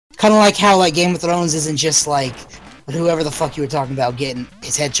Kind of like how like Game of Thrones isn't just like whoever the fuck you were talking about getting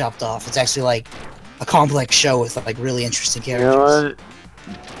his head chopped off. It's actually like a complex show with like really interesting characters. You know what?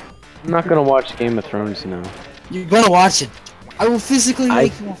 I'm not gonna watch Game of Thrones now. You're gonna watch it. I will physically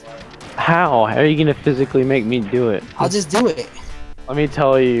make you. How? How are you gonna physically make me do it? I'll just do it. Let me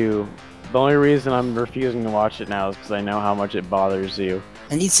tell you, the only reason I'm refusing to watch it now is because I know how much it bothers you.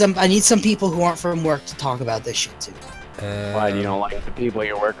 I need some people who aren't from work to talk about this shit too. Why, you don't like the people at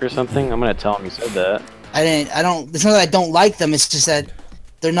your work or something? I'm gonna tell them you said that. I don't, it's not that I don't like them, it's just that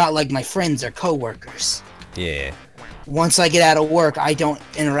they're not like my friends or co-workers. Yeah. Once I get out of work, I don't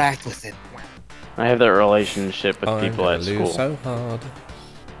interact with it. I have that relationship with people at school. So hard.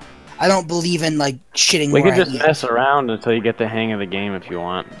 I don't believe in like shitting We where can I just eat. mess around until you get the hang of the game if you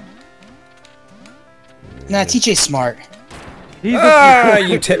want. Nah, TJ's smart. Ah,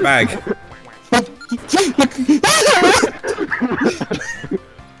 you tip bag.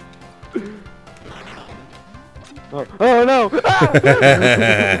 Oh no!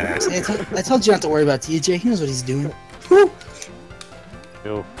 See, I told you not to worry about TJ. He knows what he's doing.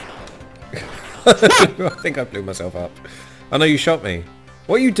 Ew. I think I blew myself up. Oh no, you shot me.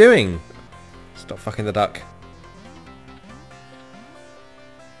 What are you doing? Stop fucking the duck.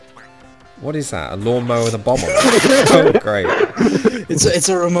 What is that? A lawnmower with a bomb on it? Oh, great. It's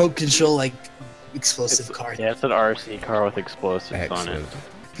a remote control like explosive car. Yeah, it's an RC car with explosives Excellent. on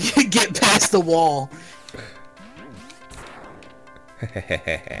it. Get past the wall.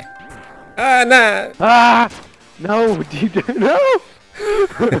 Ah, nah. Ah! No, dude, no!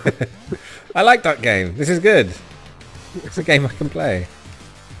 I like that game. This is good. It's a game I can play.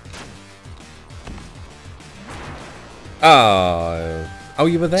 Oh. Oh,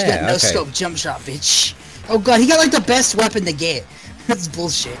 you were there. Just got no Okay. scope jump shot, bitch. Oh god, he got like the best weapon to get. That's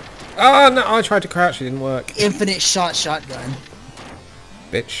bullshit. Oh no, I tried to crouch. It didn't work. Infinite shotgun.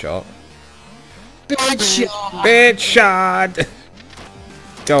 Bitch shot. Bitch shot. Bitch shot.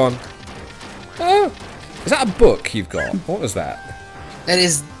 Go on. Oh. Is that a book you've got? What was that? That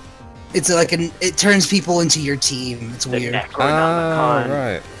is, it's like it turns people into your team. It's weird. Ah,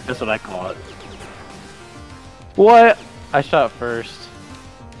 right. That's what I call it. What? I shot first.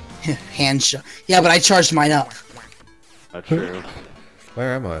 Hand shot. Yeah, but I charged mine up. Not true.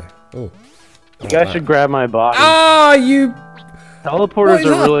 Where am I? Oh. You guys should grab my body. Ah, you. Teleporters What is are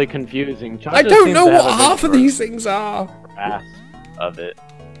that? really confusing. John I just don't seems know to have what a half of good these things are. grasp of it.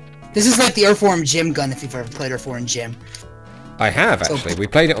 This is like the Earthworm Jim gun if you've ever played Earthworm Jim. I have actually. We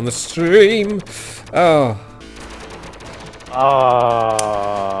played it on the stream. Oh.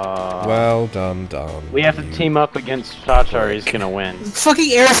 Oh. Well done, done. We have to team up against Chachar. He's gonna win.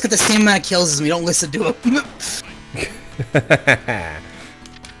 Fucking Eric's got the same amount of kills as me. Don't listen to him.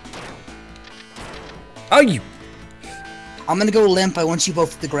 Oh, you. I'm gonna go limp. I want you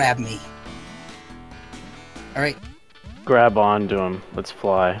both to grab me. Alright. Grab onto him. Let's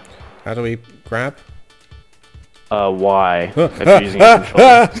fly. How do we grab? Y. If using a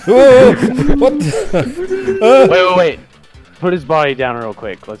controller. What? Wait. Put his body down real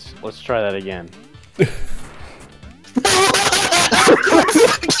quick. Let's try that again.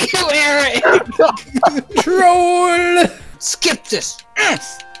 Fuck you, Eric! Troll! Skip this!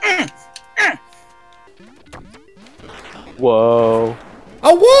 Whoa.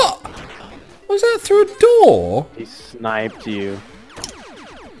 Oh, what? Was that through a door? He sniped you.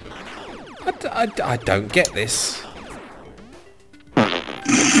 I don't get this.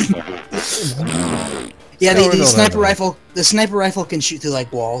 Yeah, Going the on sniper over. rifle. The sniper rifle can shoot through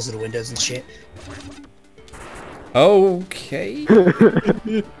like walls and windows and shit. Okay.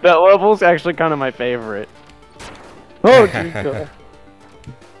 That level's actually kind of my favorite. Oh, Chico.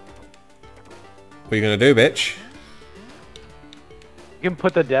 What are you gonna do, bitch? You can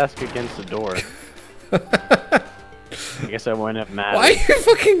put the desk against the door. I guess I wouldn't have mattered. Why are you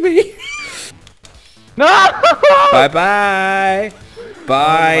fucking me? No! Bye bye.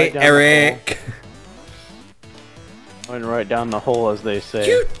 Bye, right down the Eric. Went right down the hole, as they say.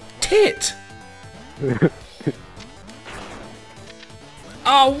 You tit.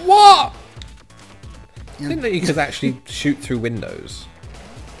 Oh, what? I didn't know you could actually shoot through windows.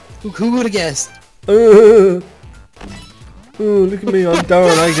 Who would have guessed? Oh, look at me, I'm down,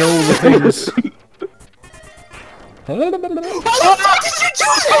 I get all the things. Why did you do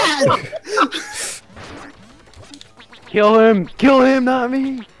that? Kill him! Kill him, not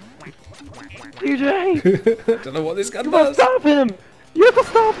me! TJ! Don't know what this gun You must does. stop him! You have to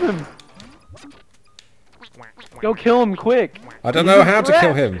stop him! Go kill him quick! I don't know how to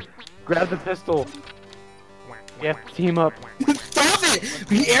kill him. Grab the pistol. You have to team up. Stop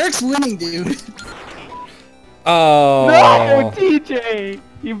it! Eric's winning, dude. Oh. No, TJ!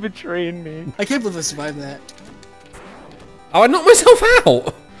 You betrayed me. I can't believe I survived that. Oh, I knocked myself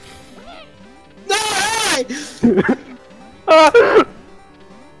out! No!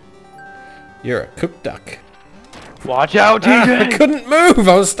 You're a cooked duck. Watch out, Ah, TJ! I couldn't move!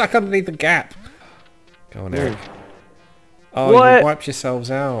 I was stuck underneath the gap. Go on, Eric. Oh, What? you wiped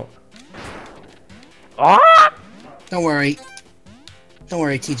yourselves out. Ah! Don't worry. Don't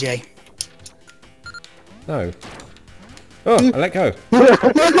worry, TJ. No. Oh, I let go.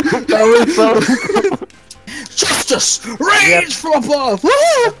 That was so... Justice! Rage from above! Woo!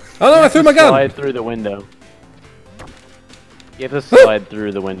 Oh no, I threw my gun! Slide through the window. You have to slide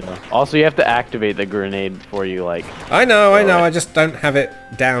through the window. Also, you have to activate the grenade before you, like... I know, I just don't have it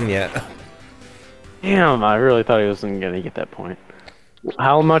down yet. Damn, I really thought he wasn't gonna get that point.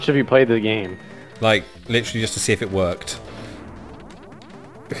 How much have you played the game? Like, literally just to see if it worked.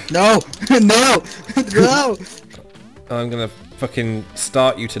 No! No! No! I'm gonna fucking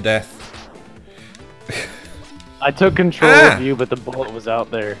start you to death. I took control of you, but the bullet was out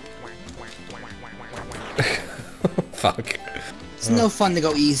there. Fuck. It's no fun to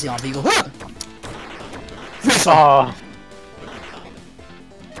go easy on people. Huh! Oh,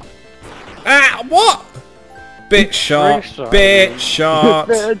 Ah, what? Bit shot. shot. Bit shot.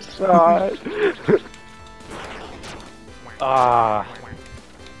 bad shot. Ah,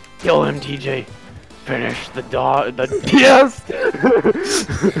 kill him, TJ. Finish the dog. Yes.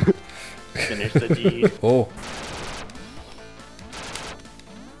 Finish the deed. Oh.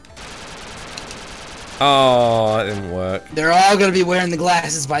 Oh, that didn't work. They're all gonna be wearing the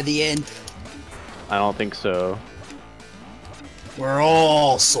glasses by the end. I don't think so. We're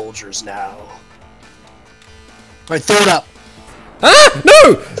all soldiers now. Alright, throw it up. Ah! No!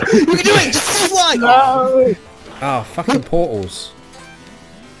 You can do it! Just fly! No. Oh, fucking portals.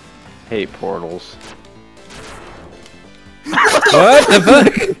 Hate portals. What the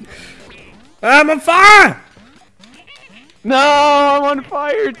fuck? I'm on fire! No, I'm on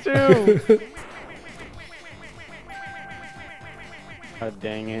fire too. God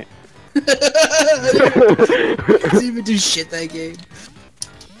dang it. Doesn't even do shit that game.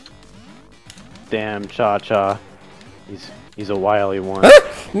 Damn, Cha-Cha. He's a wily one.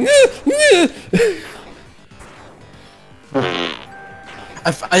 I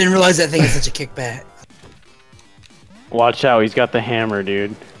didn't realize that thing is such a kickback. Watch out, he's got the hammer,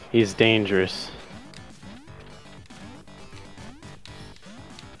 dude. He's dangerous.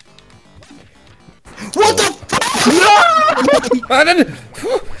 What the fuck? I didn't...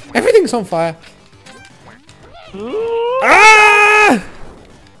 Everything's on fire. Ah!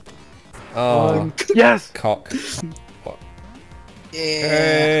 Oh, Yes! cock. What? Yeah.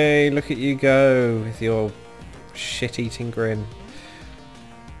 Hey, look at you go with your shit-eating grin.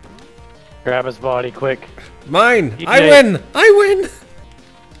 Grab his body, quick. Mine! TJ. I win! I win!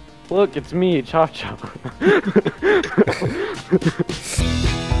 Look, it's me, Cha-Cha.